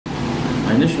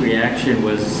My initial reaction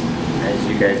was, as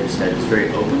you guys have said, it's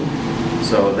very open.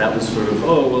 So that was sort of,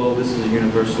 oh, well, this is a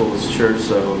Universalist church,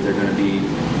 so they're going to be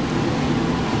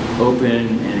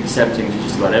open and accepting to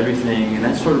just about everything, and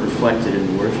that's sort of reflected in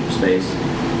the worship space.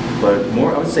 But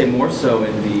more, I would say more so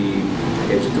in the, I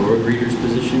guess, door greeters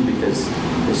position, because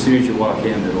as soon as you walk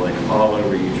in, they're like all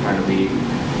over you, trying to be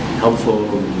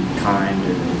helpful and kind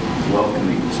and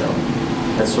welcoming. So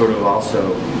that's sort of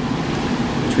also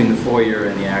between the foyer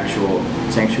and the actual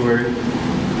sanctuary,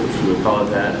 which we would call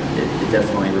it that. It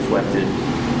definitely reflected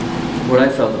what I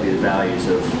felt to be the values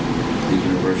of the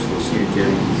Universalist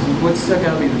Unitarians. What stuck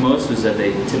out to me the most was that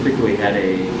they typically had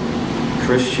a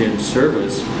Christian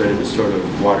service, but it was sort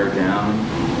of watered down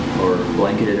or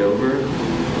blanketed over.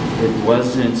 It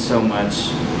wasn't so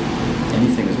much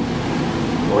anything was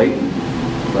blatant,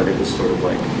 but it was sort of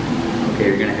like, okay,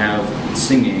 you're going to have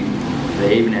singing.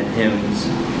 They even had hymns.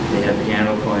 They had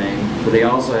piano playing, but they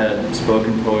also had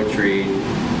spoken poetry,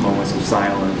 moments of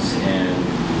silence, and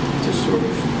just sort of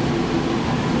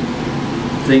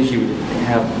things you would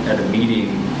have at a meeting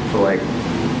for, like,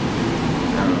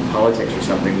 I don't know, politics or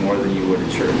something, more than you would at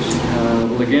church.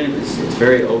 Well, again, it's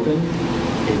very open.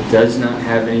 It does not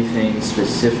have anything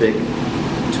specific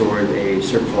toward a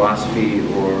certain philosophy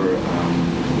or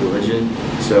religion,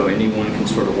 so anyone can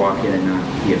sort of walk in and not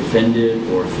be offended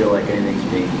or feel like anything's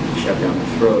being shoved down their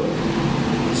throat.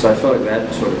 So I felt like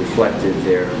that sort of reflected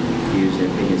their views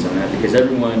and opinions on that, because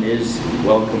everyone is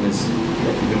welcome. It's,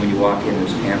 like, even when you walk in,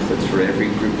 there's pamphlets for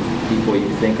every group of people you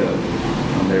can think of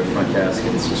on their front desk,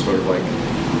 and it's just sort of like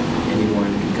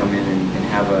anyone can come in and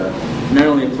have not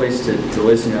only a place to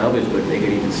listen to others, but they could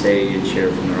even say and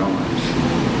share from their own lives.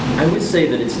 I would say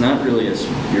that it's not really a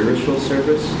spiritual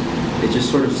service. It just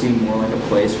sort of seemed more like a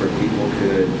place where people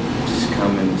could just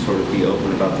come and sort of be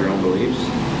open about their own beliefs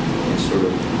and sort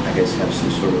of, I guess, have some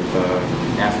sort of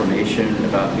affirmation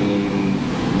about being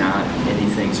not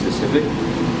anything specific.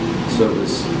 So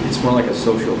it's more like a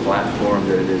social platform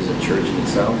than it is a church in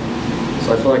itself.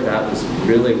 So I feel like that was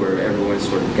really where everyone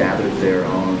sort of gathered their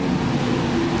own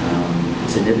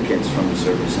significance from the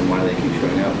service and why they keep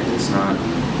showing up, because it's not,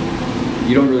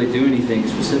 you don't really do anything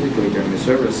specifically during the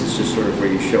service. It's just sort of where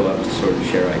you show up to sort of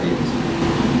share ideas.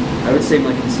 I would say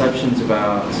my conceptions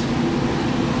about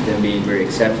them being very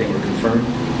accepting were confirmed.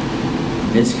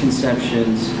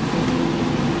 Misconceptions,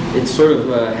 it's sort of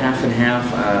half and half.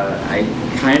 I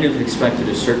kind of expected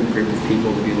a certain group of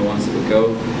people to be the ones that would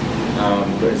go,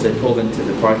 but as I pulled into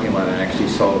the parking lot, I actually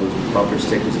saw those bumper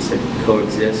stickers that said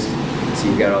coexist. So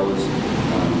you've got all those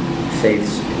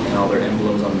faiths and all their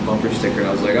emblems on the bumper sticker, and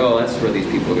I was like, oh, that's where these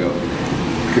people go.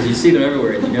 Because you see them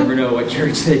everywhere, and you never know what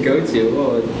church they go to.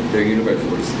 Oh, they're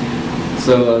Universalists.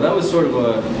 So that was sort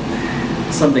of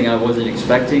something I wasn't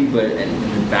expecting, but in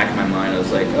the back of my mind, I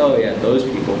was like, oh yeah, those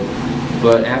people.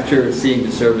 But after seeing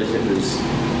the service, it was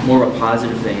more of a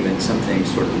positive thing than something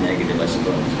sort of negative, I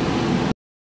suppose.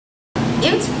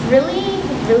 It's really,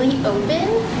 really open.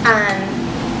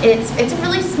 It's a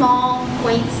really small,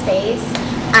 quaint space.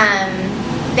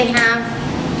 They have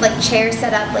like chairs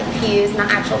set up, like pews,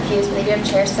 not actual pews, but they do have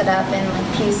chairs set up in like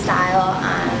pew style.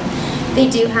 They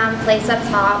do have a place up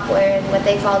top where what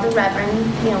they call the reverend,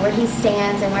 where he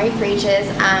stands and where he preaches.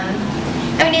 I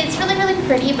mean, it's really, really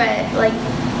pretty, but like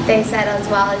they said as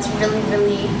well, it's really,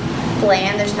 really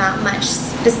bland. There's not much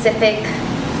specific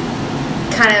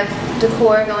kind of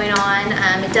decor going on.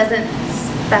 It doesn't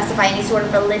specify any sort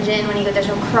of religion. When you go, there's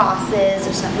no crosses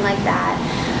or something like that.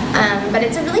 But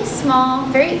it's a really small,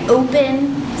 very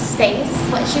open space.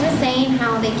 What she was saying,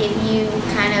 how they give you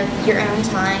kind of your own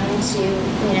time to,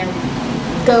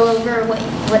 go over what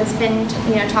has been,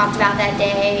 talked about that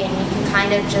day, and you can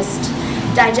kind of just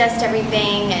digest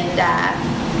everything and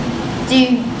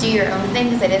do your own thing,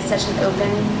 because it is such an open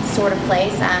sort of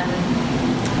place.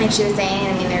 Like she was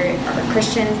saying, I mean, there are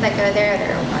Christians that go there,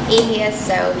 there are atheists,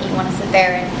 so if you want to sit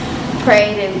there and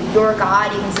pray to your God,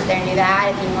 you can sit there and do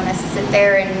that. If you want to sit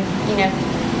there and,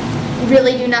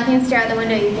 really do nothing, stare out the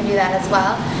window, you can do that as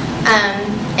well.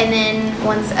 And then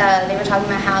once they were talking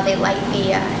about how they light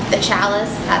the chalice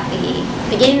at the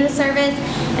beginning of the service,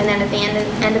 and then at the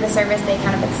end of the service, they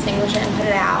kind of extinguish it and put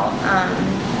it out.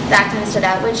 That kind of stood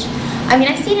out, which, I mean,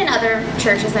 I've seen in other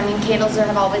churches. I mean, candles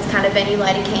have always kind of been, you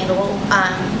light a candle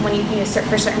when you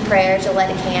for certain prayers, you'll light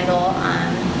a candle.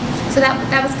 So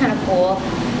that was kind of cool.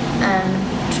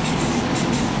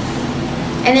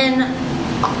 And then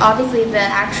obviously the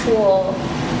actual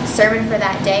sermon for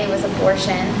that day was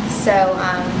abortion. So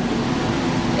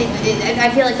I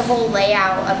feel like the whole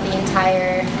layout of the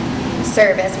entire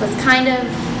service was kind of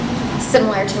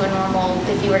similar to a normal,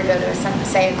 if you were to go to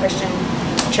say a Christian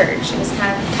church. It was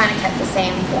kind of kept the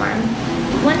same form.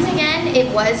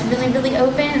 it was really, really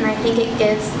open, and I think it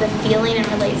gives the feeling and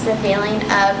relates the feeling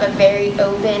of a very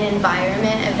open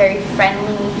environment, a very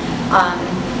friendly,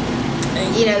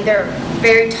 they're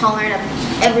very tolerant of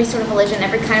every sort of religion,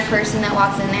 every kind of person that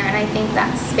walks in there, and I think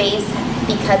that space,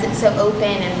 because it's so open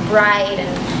and bright, and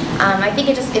I think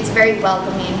it's very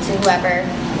welcoming to whoever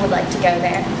would like to go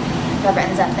there, whoever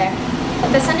ends up there.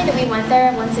 The Sunday that we went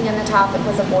there, once again, the topic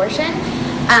was abortion.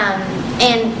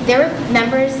 And there were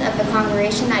members of the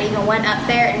congregation that even went up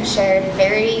there and shared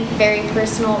very, very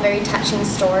personal, very touching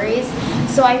stories.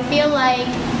 So I feel like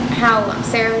how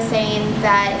Sarah was saying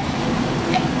that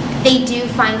they do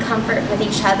find comfort with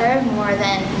each other more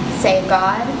than, say,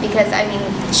 God. Because, I mean,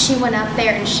 she went up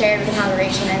there and shared with the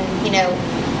congregation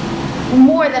and,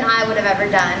 more than I would have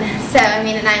ever done. So,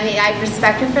 I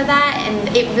respect her for that.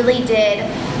 And it really did.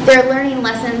 They're learning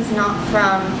lessons not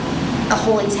from a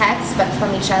holy text, but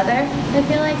from each other, I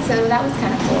feel like. So that was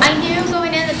kind of cool. I knew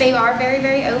going in that they are very,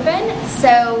 very open.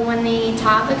 So when the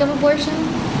topic of abortion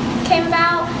came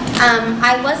about,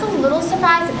 I was a little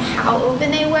surprised at how open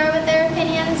they were with their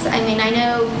opinions. I mean, I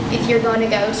know if you're going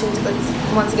to go to,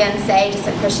 let's once again say, just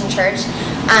a Christian church,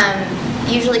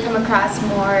 usually come across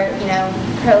more,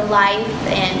 pro-life,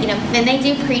 and, and they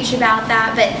do preach about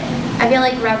that, but I feel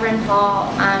like Reverend Paul,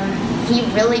 he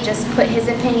really just put his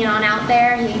opinion on out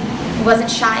there. He wasn't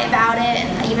shy about it,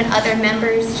 and even other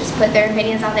members just put their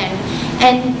opinions out there,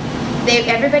 and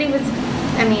everybody was,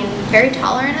 very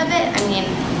tolerant of it.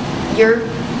 Your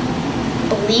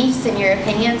beliefs and your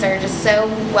opinions are just so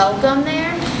welcome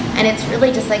there, and it's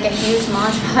really just like a huge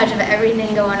montage of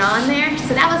everything going on there,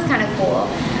 so that was kind of cool.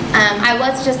 I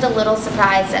was just a little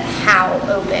surprised at how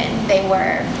open they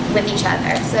were with each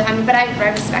other, so but I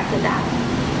respected that.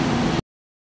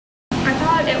 I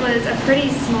thought it was a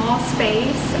pretty small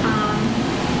space.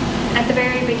 At the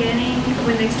very beginning,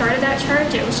 when they started that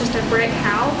church, it was just a brick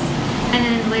house, and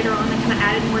then later on they kind of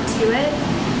added more to it.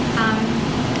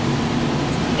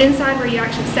 Inside where you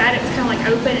actually sat, it was kind of like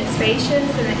open and spacious,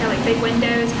 and they had like big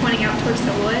windows pointing out towards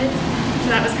the woods, so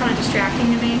that was kind of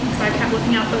distracting to me because I kept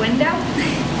looking out the window.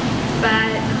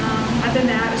 But other than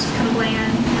that, it was just kind of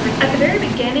bland. At the very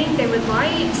beginning, they would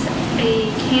light a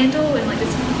candle in like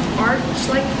this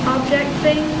arch-like object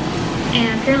thing,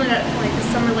 and apparently that's like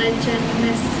some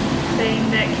religionist thing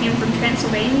that came from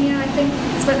Transylvania, I think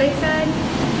is what they said.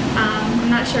 I'm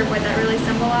not sure what that really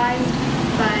symbolized,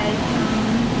 but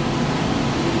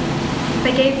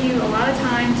they gave you a lot of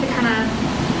time to kind of,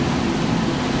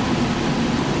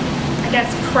 I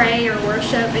guess, pray or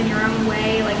worship in your own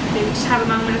way. Like they would just have a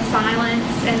moment of silence,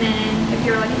 and then if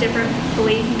you're like a different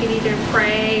belief, you could either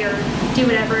pray or do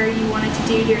whatever you wanted to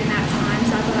do during that time.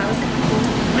 So I thought that was kind of cool.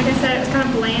 Like I said, it was kind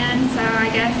of bland, so I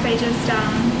guess they just,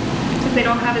 because they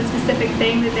don't have a specific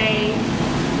thing that they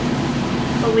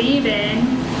believe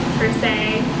in, per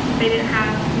se, they didn't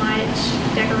have much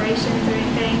decorations or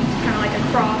anything, kind of like a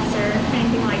cross or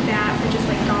anything like that for just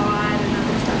like God and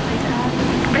other stuff like that.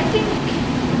 I think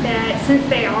that since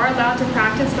they are allowed to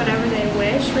practice whatever they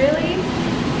wish, really,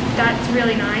 that's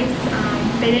really nice.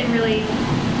 They didn't really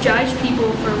judge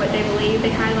people for what they believe. They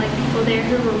had like people there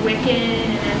who were Wiccan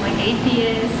and then like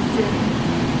atheists, and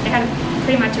they had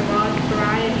pretty much a broad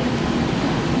variety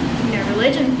of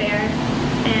religions there,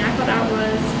 and I thought that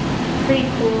was pretty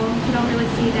cool. You don't really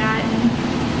see that in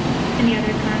any other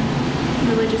kind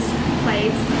of religious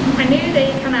place. I knew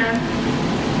they kind of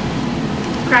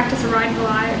practice a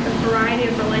variety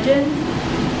of religions.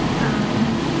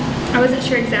 I wasn't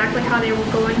sure exactly how they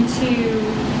were going to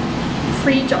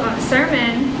preach a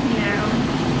sermon,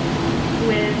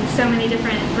 with so many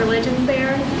different religions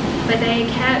there, but they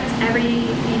kept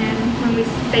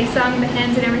when they sung the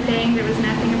hymns and everything, there was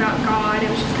nothing about God. It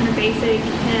was just kind of basic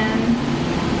hymns,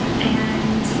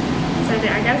 and so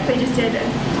I guess they just did a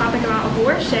topic about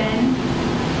abortion,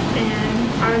 and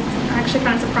I was actually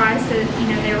kind of surprised that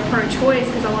they were pro-choice,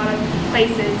 because a lot of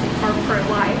places are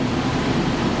pro-life,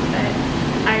 but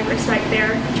I respect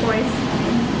their choice.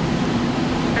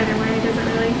 Either way, it doesn't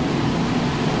really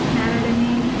matter to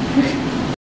me.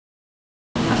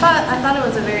 I thought it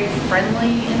was a very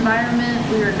friendly environment.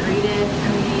 We were greeted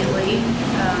immediately.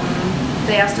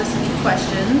 They asked us a few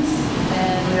questions,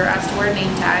 and we were asked to wear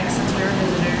name tags since we were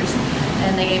visitors.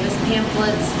 And they gave us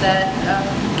pamphlets that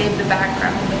gave the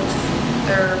background of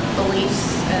their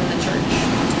beliefs and the church.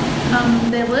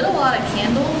 They lit a lot of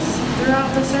candles throughout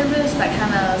the service that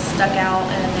kind of stuck out,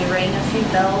 and they rang a few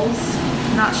bells.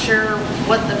 Not sure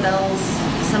what the bells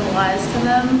symbolized to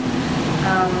them.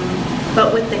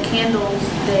 But with the candles,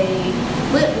 they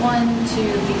lit one to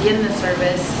begin the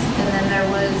service, and then there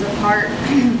was a part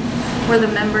where the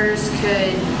members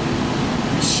could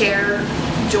share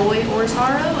joy or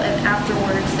sorrow, and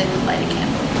afterwards they would light a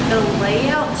candle. The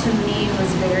layout to me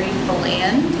was very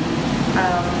bland.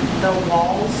 The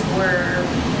walls were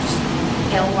just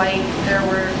pale white. There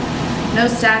were no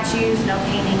statues, no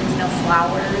paintings, no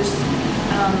flowers.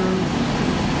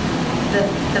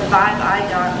 The vibe I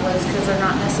got was because they're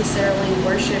not necessarily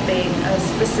worshiping a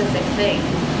specific thing.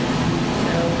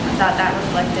 So I thought that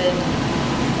reflected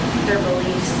their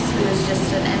beliefs. It was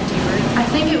just an empty room. I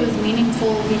think it was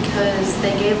meaningful because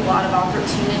they gave a lot of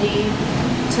opportunity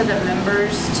to the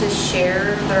members to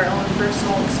share their own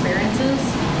personal experiences.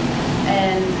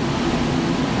 And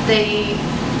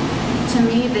to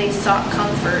me, they sought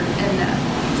comfort in that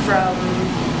from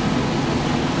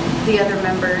the other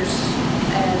members.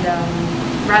 And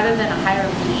rather than a higher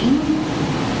being,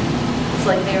 it's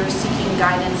like they were seeking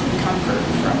guidance and comfort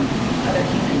from other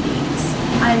human beings.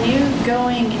 I knew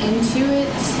going into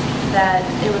it that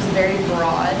it was very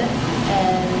broad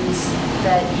and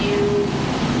that you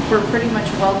were pretty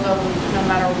much welcome no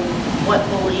matter what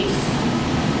belief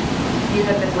you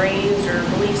have been raised or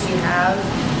beliefs you have.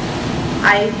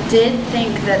 I did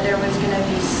think that there was going to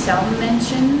be some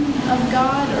mention of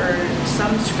God or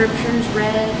some scriptures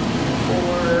read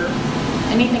or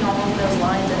anything along those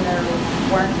lines, and there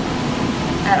weren't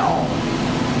at all.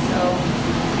 So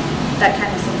that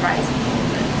kind of surprised me a little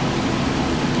bit.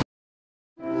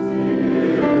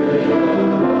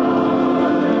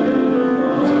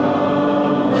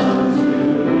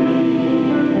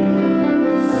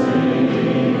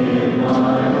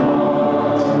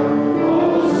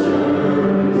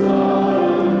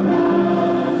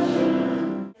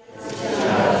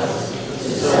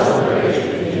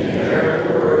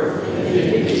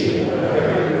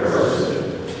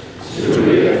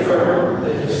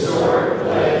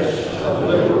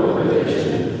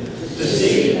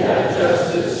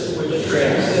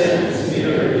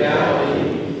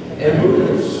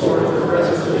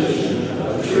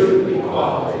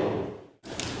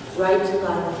 Right to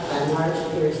Life by March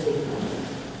Piercy.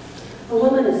 A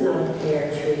woman is not a pear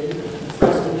tree,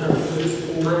 thrusting her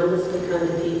fruit and mindlessly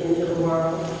condemned into the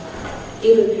world.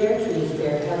 Even pear trees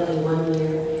bear heavily one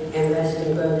year and rest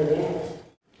and grow the next.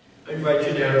 I invite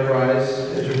you now to rise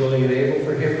as you're willing and able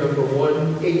for hymn number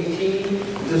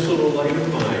 118, This Little Light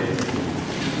of Mine.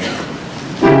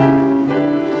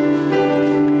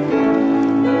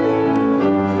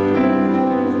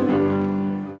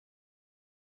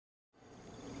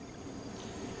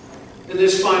 And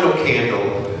this final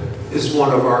candle is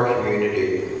one of our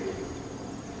community.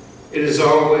 It is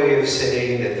our way of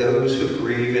saying that those who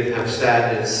grieve and have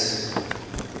sadness,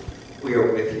 we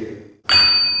are with you.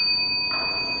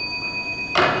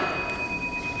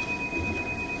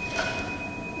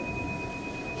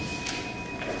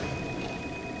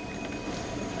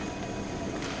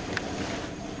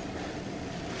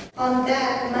 On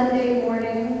that Monday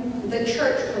morning, the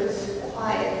church was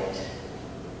quiet,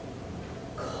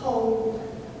 cold,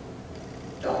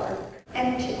 dark,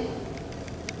 empty.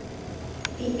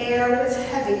 The air was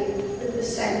heavy with the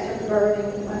scent of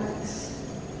burning wax.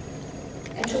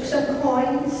 I took some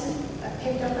coins, I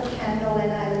picked up a candle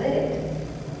and I lit it.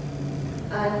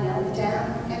 I knelt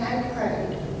down and I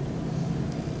prayed.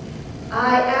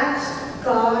 I asked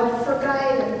God for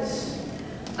guidance.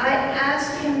 I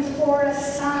asked him for a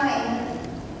sign.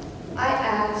 I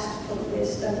asked for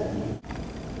wisdom.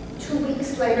 2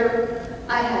 weeks later,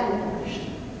 I had an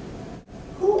question.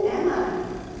 Who am I?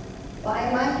 Why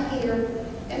am I here?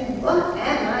 And what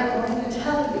am I going to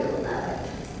tell you about it?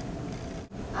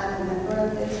 I'm a member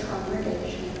of this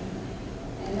congregation,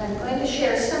 and I'm going to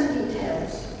share some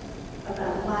details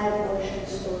about my abortion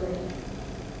story.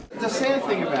 The sad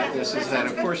thing about this is that,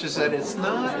 of course, is that it's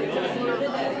not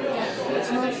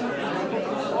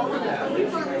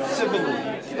civilly,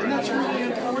 and that's really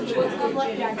unfortunate.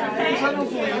 Because I don't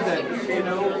believe that,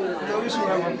 those who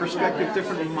have a perspective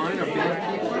different from mine are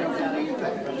bad people. I don't believe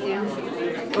that.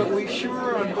 But we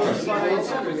sure on both sides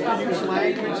use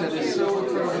language that is so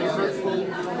incredibly hurtful.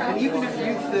 And even if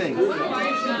you think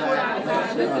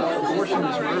that abortion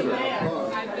is murder,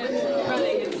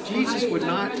 Jesus would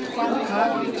not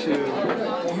cotton to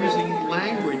using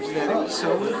language that is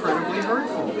so incredibly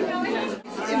hurtful.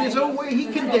 In his own way, he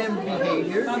condemned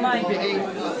behavior,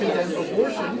 condemned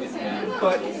abortion,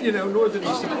 but, nor did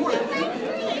he support it.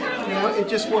 It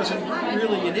just wasn't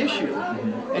really an issue,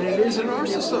 and it is in our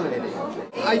society.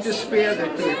 I despair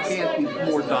that there can't be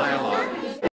more dialogue.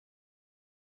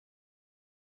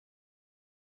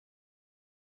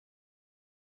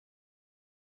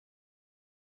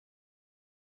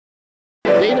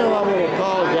 Dino, I will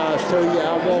apologize to you.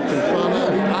 I walked in front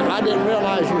of you. I didn't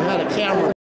realize you had a camera